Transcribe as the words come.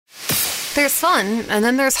There's fun, and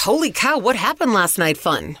then there's holy cow, what happened last night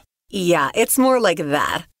fun. Yeah, it's more like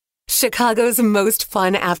that. Chicago's most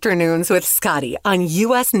fun afternoons with Scotty on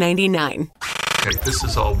US 99. Okay, this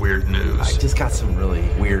is all weird news. I just got some really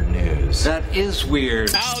weird news. That is weird.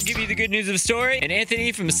 I'll give you the good news of the story. And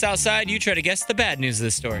Anthony from the South Side, you try to guess the bad news of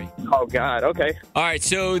the story. Oh, God. Okay. All right,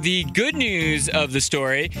 so the good news of the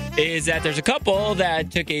story is that there's a couple that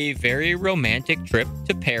took a very romantic trip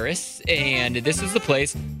to Paris. And this is the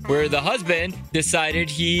place where the husband decided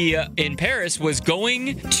he, in Paris, was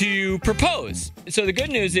going to propose. So the good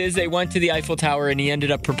news is they went to the Eiffel Tower and he ended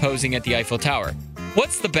up proposing at the Eiffel Tower.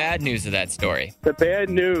 What's the bad news of that story? The bad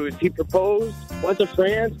news. He proposed, went to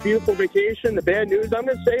France, beautiful vacation. The bad news, I'm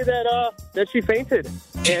going to say that she fainted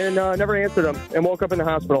and never answered him and woke up in the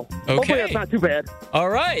hospital. Okay. Hopefully that's not too bad. All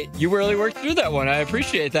right. You really worked through that one. I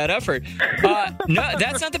appreciate that effort. No,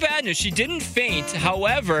 that's not the bad news. She didn't faint.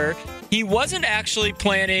 However, he wasn't actually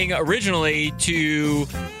planning originally to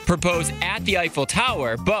propose at the Eiffel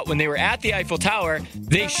Tower, but when they were at the Eiffel Tower,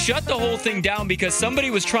 they shut the whole thing down because somebody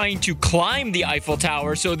was trying to climb the Eiffel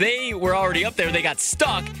Tower, so they were already up there. They got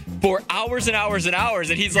stuck for hours and hours and hours,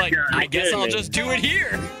 and he's like, I guess I'll just do it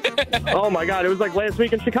here. Oh, my God. It was like last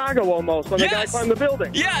week in Chicago almost when the guy climbed the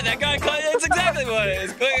building. Yeah, that guy climbed. That's exactly what it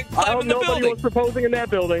is. I hope nobody was proposing in that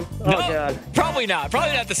building. Oh, no, God. Probably not.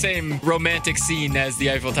 Probably not the same romantic scene as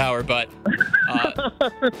the Eiffel Tower, but...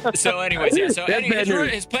 so anyways, yeah. So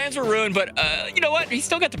his plans were ruined, but you know what? He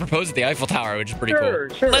still got to propose at the Eiffel Tower, which is pretty cool.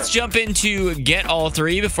 Sure. Let's jump into Get All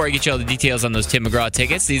Three before I get you all the details on those Tim McGraw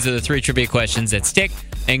tickets. These are the three trivia questions that stick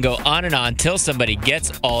and go on and on till somebody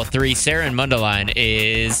gets all three. Sarah in Mundelein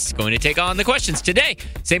is going to take on the questions today.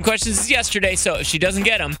 Same questions as yesterday, so if she doesn't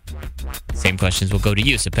get them, same questions will go to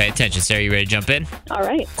you, so pay attention. Sarah, you ready to jump in? All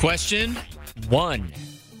right. Question 1.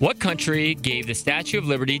 What country gave the Statue of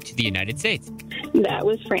Liberty to the United States? That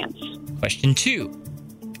was France. Question 2.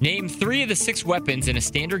 Name 3 of the 6 weapons in a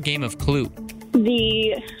standard game of Clue.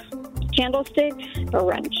 The candlestick, a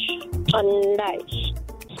wrench, a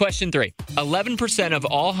knife. Question 3. 11% of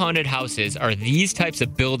all haunted houses are these types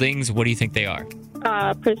of buildings. What do you think they are?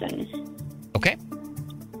 Prison. Okay.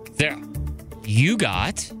 Sarah, you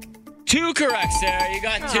got 2 correct, Sarah. You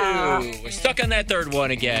got 2. We're stuck on that third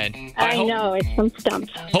one again. I know. I'm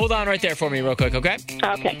stumped. Hold on right there for me real quick, okay?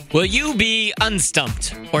 Okay. Will you be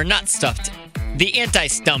unstumped or not stuffed? The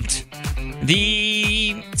anti-stumped.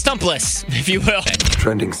 The stumpless, if you will.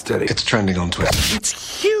 Trending steady. It's trending on Twitter.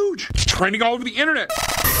 It's huge. It's trending all over the internet.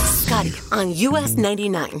 Scotty on US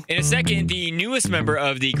 99. In a second, the newest member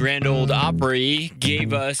of the Grand Ole Opry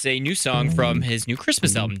gave us a new song from his new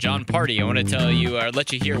Christmas album, John Party. I want to tell you, or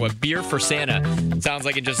let you hear what Beer for Santa sounds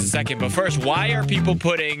like in just a second. But first, why are people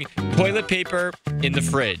putting toilet paper in the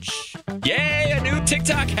fridge? Yay, a new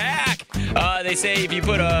TikTok hack. They say if you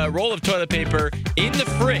put a roll of toilet paper in the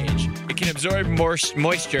fridge, it can absorb more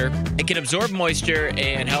moisture. It can absorb moisture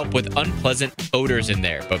and help with unpleasant odors in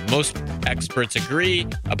there. But most experts agree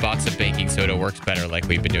a box of baking soda works better, like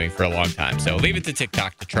we've been doing for a long time. So leave it to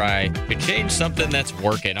TikTok to try to change something that's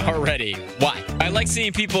working already. Why? I like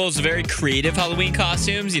seeing people's very creative Halloween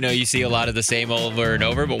costumes. You know, you see a lot of the same over and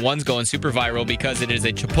over, but one's going super viral because it is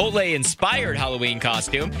a Chipotle-inspired Halloween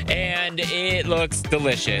costume, and it looks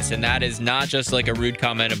delicious. And that is not just like a rude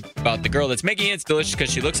comment about the girl that's making it. It's delicious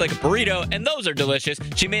because she looks like a burrito, and those are delicious.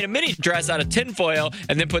 She made a mini dress out of tinfoil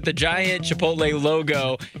and then put the giant Chipotle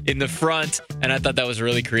logo in the front, and I thought that was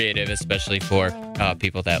really creative, especially for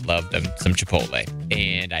people that love them some Chipotle.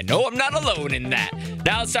 And I know I'm not alone in that.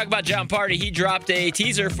 Now let's talk about John Party. He dropped a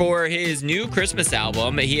teaser for his new Christmas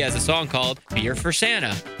album. He has a song called Beer for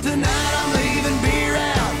Santa. Tonight I'm leaving beer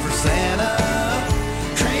out for Santa.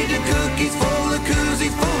 Traded cookies for the koozie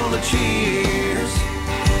full of cheers.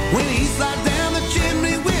 When he slides down the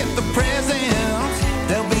chimney with the presents,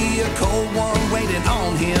 there'll be a cold one waiting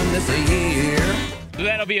on him this year. So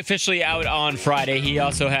that'll be officially out on Friday. He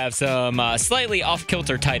also has some slightly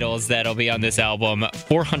off-kilter titles that'll be on this album.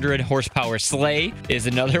 400 Horsepower Sleigh is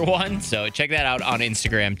another one. So check that out on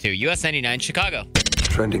Instagram too. US 99 Chicago.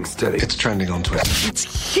 Trending steady. It's trending on Twitter.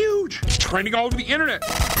 It's huge. It's trending all over the internet.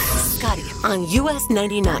 Scotty on US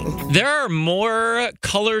 99. There are more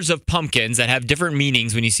colors of pumpkins that have different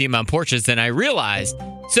meanings when you see them on porches than I realized.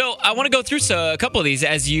 So I want to go through a couple of these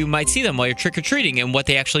as you might see them while you're trick-or-treating and what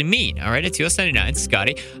they actually mean. All right, it's US 99,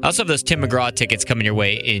 Scotty. I also have those Tim McGraw tickets coming your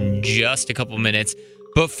way in just a couple minutes.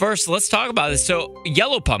 But first, let's talk about this. So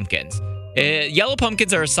yellow pumpkins. Yellow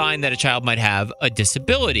pumpkins are a sign that a child might have a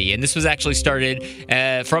disability. And this was actually started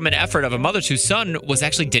from an effort of a mother whose son was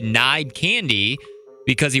actually denied candy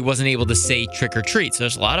because he wasn't able to say trick or treat. So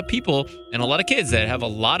there's a lot of people and a lot of kids that have a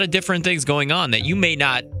lot of different things going on that you may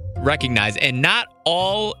not recognize, and not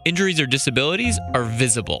all injuries or disabilities are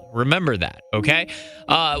visible. Remember that, okay?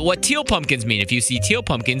 What teal pumpkins mean, if you see teal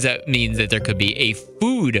pumpkins, that means that there could be a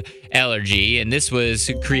food allergy, and this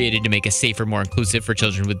was created to make us safer, more inclusive for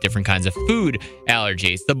children with different kinds of food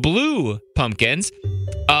allergies. The blue pumpkins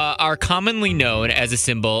are commonly known as a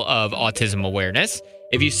symbol of autism awareness.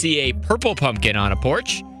 If you see a purple pumpkin on a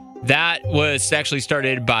porch, that was actually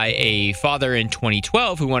started by a father in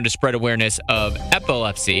 2012 who wanted to spread awareness of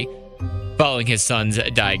epilepsy following his son's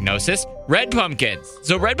diagnosis. Red pumpkins.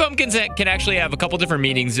 So red pumpkins can actually have a couple different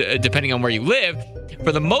meanings depending on where you live.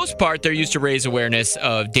 For the most part, they're used to raise awareness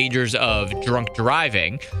of dangers of drunk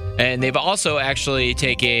driving. And they've also actually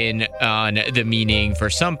taken on the meaning for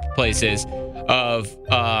some places of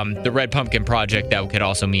the Red Pumpkin Project that could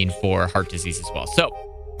also mean for heart disease as well. So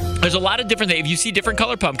there's a lot of different things. If you see different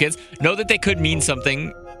color pumpkins, know that they could mean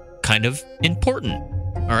something kind of important.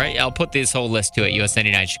 All right, I'll put this whole list to it, US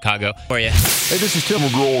 99 Chicago, for you. Hey, this is Tim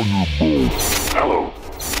McGraw. Hello.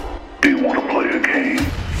 Do you want to play a game?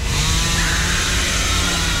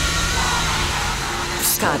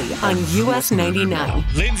 Scotty on US 99.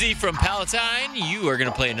 Lindsay from Palatine, you are going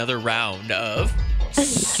to play another round of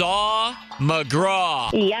Saw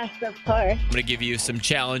McGraw. Yes, of course. I'm going to give you some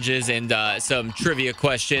challenges and some trivia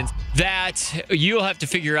questions that you'll have to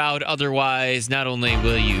figure out. Otherwise, not only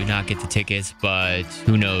will you not get the tickets, but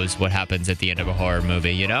who knows what happens at the end of a horror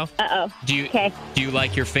movie, you know? Uh-oh. Do you Okay. Do you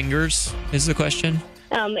like your fingers, is the question?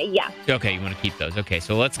 Yeah. Okay, you want to keep those. Okay,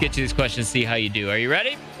 so let's get to these questions, see how you do. Are you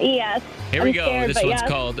ready? Yes. Here we I'm go. scared, This but one's yes.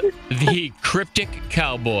 called The Cryptic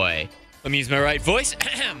Cowboy. Let me use my right voice.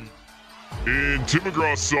 In Tim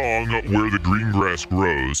McGraw's song, Where the Green Grass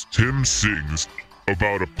Grows, Tim sings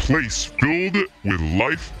about a place filled with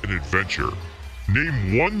life and adventure.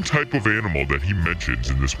 Name one type of animal that he mentions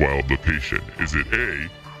in this wild location. Is it A,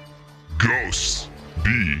 ghosts,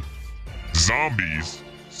 B, zombies,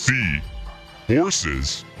 C,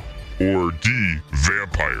 horses, or D,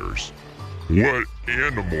 vampires? What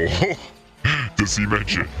animal does he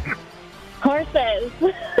mention? Horses.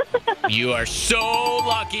 You are so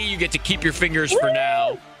lucky. You get to keep your fingers for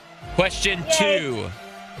now. Question 2.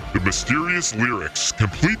 The mysterious lyrics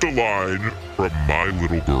complete the line from My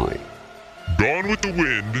Little Girl. Gone with the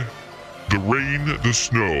wind, the rain, the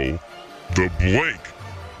snow, the blank.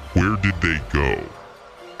 Where did they go?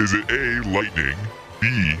 Is it A, lightning,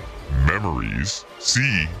 B, memories,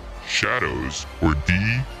 C, shadows, or D,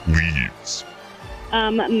 leaves?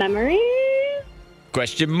 Memory?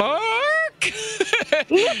 Question mark? Correct.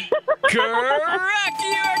 You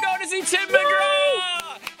are going to see Tim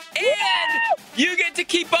McGraw. And you get to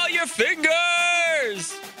keep all your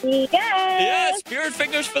fingers. Yes. Yeah, spirit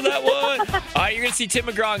fingers for that one. All right, you're going to see Tim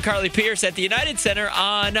McGraw and Carly Pierce at the United Center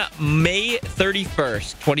on May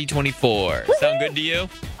 31st, 2024. Sound good to you?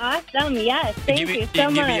 Awesome. Yes. Thank you so You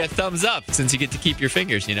can give me a much. thumbs up since you get to keep your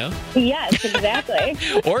fingers, you know? Yes, exactly.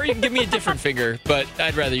 Or you can give me a different finger, but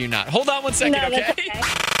I'd rather you not. Hold on one second, No, okay? that's okay.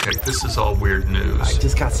 Okay, this is all weird news. I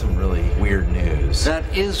just got some really weird news. That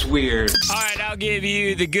is weird. All right, I'll give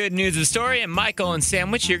you the good news of the story, and Michael and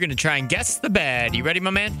Sandwich, you're going to try and guess the bad. You ready, my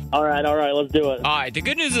man? All right, let's do it. All right, the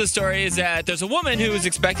good news of the story is that there's a woman who was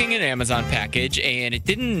expecting an Amazon package, and it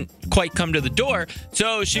didn't quite come to the door,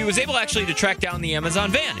 so she was able actually to track down the Amazon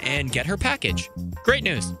van and get her package. Great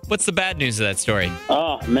news. What's the bad news of that story?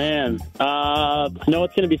 Oh, man. I know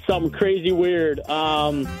it's going to be something crazy weird.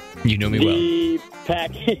 You know me well. The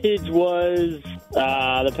package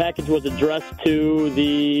was addressed to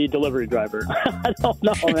the delivery driver. I don't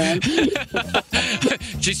know, man.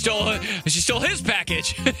 She stole his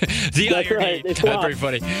package. The That's irony. right. They That's swapped. pretty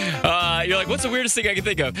funny. You're like, what's the weirdest thing I can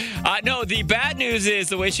think of? No, the bad news is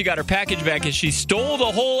the way she got her package back is she stole the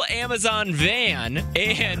whole Amazon van,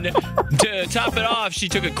 and to top it off, she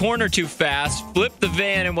took a corner too fast, flipped the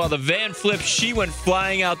van, and while the van flipped, she went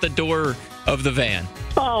flying out the door of the van.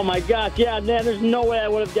 Oh, my gosh. Yeah, man, there's no way I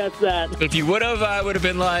would have guessed that. If you would have, I would have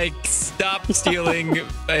been like, stop stealing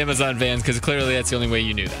Amazon vans, because clearly that's the only way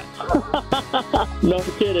you knew that. No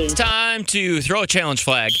kidding. It's time to throw a challenge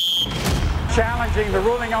flag. Challenging the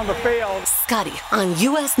ruling on the field. Scotty on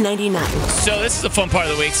US 99. So this is the fun part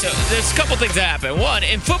of the week. So there's a couple things that happen. One,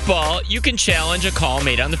 in football, you can challenge a call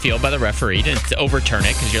made on the field by the referee to overturn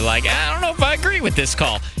it because you're like, I don't know if I agree with this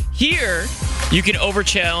call. Here, you can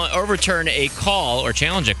overturn a call or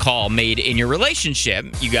challenge a call made in your relationship.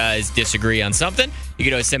 You guys disagree on something. You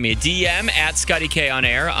can always send me a DM at Scotty K on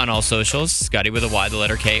air on all socials. Scotty with a Y, the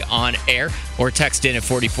letter K on air, or text in at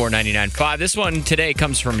 44995. This one today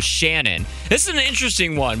comes from Shannon. This is an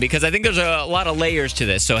interesting one because I think there's a lot of layers to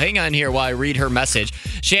this. So hang on here while I read her message.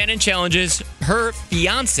 Shannon challenges her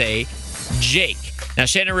fiance, Jake. Now,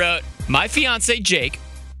 Shannon wrote, my fiance, Jake,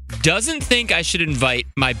 doesn't think I should invite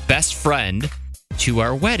my best friend to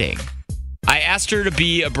our wedding. I asked her to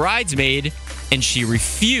be a bridesmaid, and she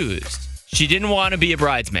refused. She didn't want to be a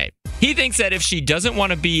bridesmaid. He thinks that if she doesn't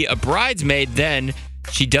want to be a bridesmaid, then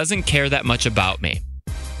she doesn't care that much about me.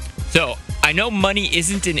 So, I know money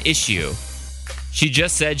isn't an issue. She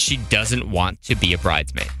just said she doesn't want to be a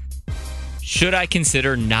bridesmaid. Should I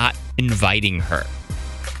consider not inviting her?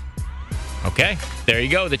 Okay, there you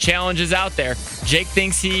go. The challenge is out there. Jake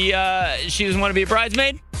thinks she doesn't want to be a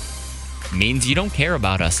bridesmaid. Means you don't care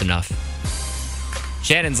about us enough.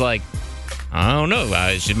 Shannon's like, I don't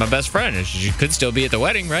know. She's my best friend. She could still be at the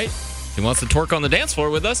wedding, right? She wants to twerk on the dance floor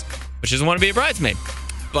with us, but she doesn't want to be a bridesmaid.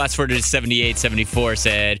 Blast for 7874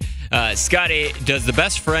 said, Scotty, does the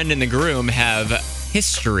best friend and the groom have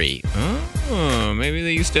history? Oh, maybe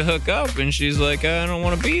they used to hook up and she's like, I don't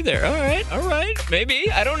want to be there. All right. Maybe.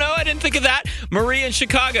 I don't know. I didn't think of that. Marie in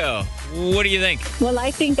Chicago, what do you think? Well,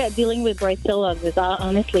 I think that dealing with Bridezillas is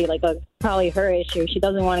honestly probably her issue. She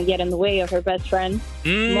doesn't want to get in the way of her best friend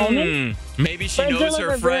moment. Maybe she knows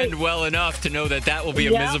her friend well enough to know that will be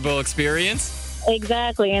a miserable experience.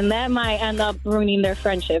 Exactly, and that might end up ruining their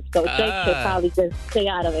friendship, so Jake should probably just stay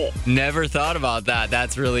out of it. Never thought about that.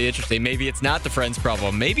 That's really interesting. Maybe it's not the friend's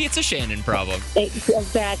problem. Maybe it's a Shannon problem.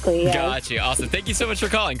 Exactly, yeah. Gotcha. Awesome. Thank you so much for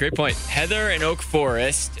calling. Great point. Heather in Oak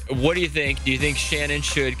Forest, what do you think? Do you think Shannon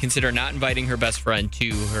should consider not inviting her best friend to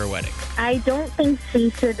her wedding? I don't think she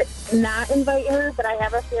should not invite her, but I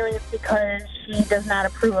have a feeling it's because she does not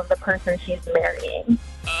approve of the person she's marrying.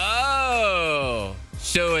 Oh,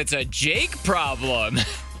 so it's a Jake problem.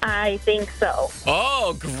 I think so.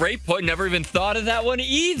 Oh, great point. Never even thought of that one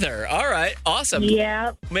either. All right. Awesome.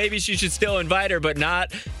 Yeah. Maybe she should still invite her, but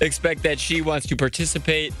not expect that she wants to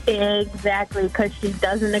participate. Exactly, because she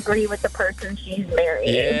doesn't agree with the person she's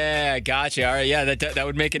marrying. Yeah, gotcha. All right. Yeah, that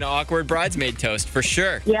would make an awkward bridesmaid toast for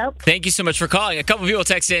sure. Yep. Thank you so much for calling. A couple people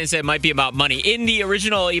texted in and said it might be about money. In the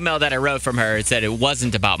original email that I wrote from her, it said it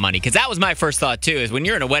wasn't about money, because that was my first thought too, is when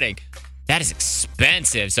you're in a wedding, that is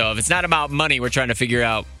expensive. So if it's not about money, we're trying to figure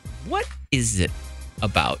out, what is it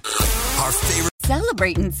about? Our favorite.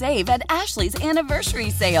 Celebrate and save at Ashley's Anniversary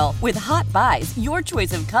Sale. With Hot Buys, your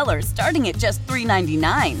choice of colors starting at just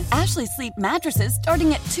 $3.99. Ashley Sleep mattresses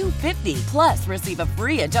starting at $2.50. Plus, receive a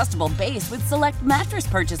free adjustable base with select mattress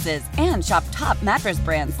purchases. And shop top mattress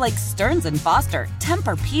brands like Stearns & Foster,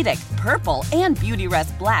 Tempur-Pedic, Purple, and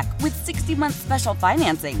Beautyrest Black with 60-month special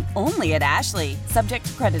financing. Only at Ashley. Subject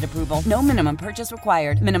to credit approval. No minimum purchase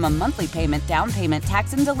required. Minimum monthly payment, down payment,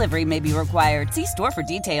 tax, and delivery may be required. See store for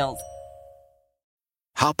details.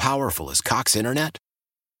 How powerful is Cox Internet?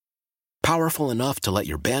 Powerful enough to let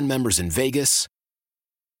your band members in Vegas,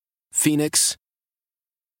 Phoenix,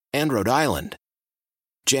 and Rhode Island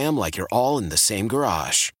jam like you're all in the same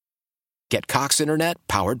garage. Get Cox Internet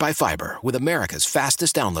powered by fiber with America's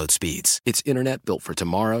fastest download speeds. It's internet built for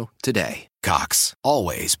tomorrow, today. Cox,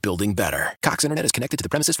 always building better. Cox Internet is connected to the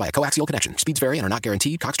premises via coaxial connection. Speeds vary and are not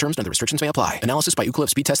guaranteed. Cox terms and other restrictions may apply. Analysis by Ookla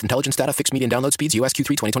Speed Test Intelligence Data. Fixed median download speeds. US Q3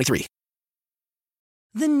 2023.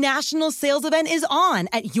 The national sales event is on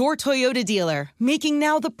at your Toyota dealer, making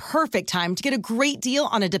now the perfect time to get a great deal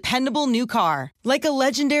on a dependable new car. Like a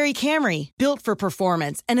legendary Camry, built for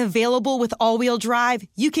performance and available with all-wheel drive,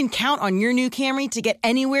 you can count on your new Camry to get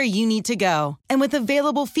anywhere you need to go. And with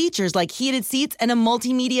available features like heated seats and a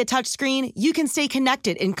multimedia touchscreen, you can stay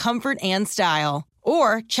connected in comfort and style.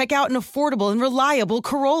 Or check out an affordable and reliable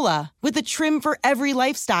Corolla with a trim for every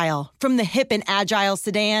lifestyle. From the hip and agile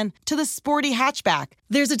sedan to the sporty hatchback,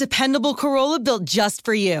 there's a dependable Corolla built just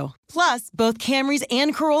for you. Plus, both Camrys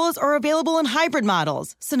and Corollas are available in hybrid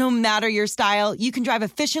models, so no matter your style, you can drive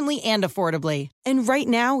efficiently and affordably. And right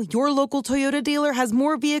now, your local Toyota dealer has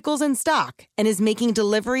more vehicles in stock and is making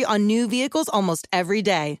delivery on new vehicles almost every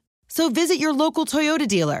day. So visit your local Toyota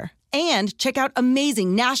dealer. And check out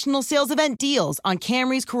amazing national sales event deals on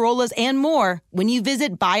Camrys, Corollas, and more when you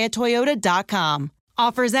visit buyatoyota.com.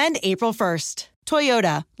 Offers end April 1st.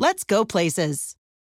 Toyota, let's go places.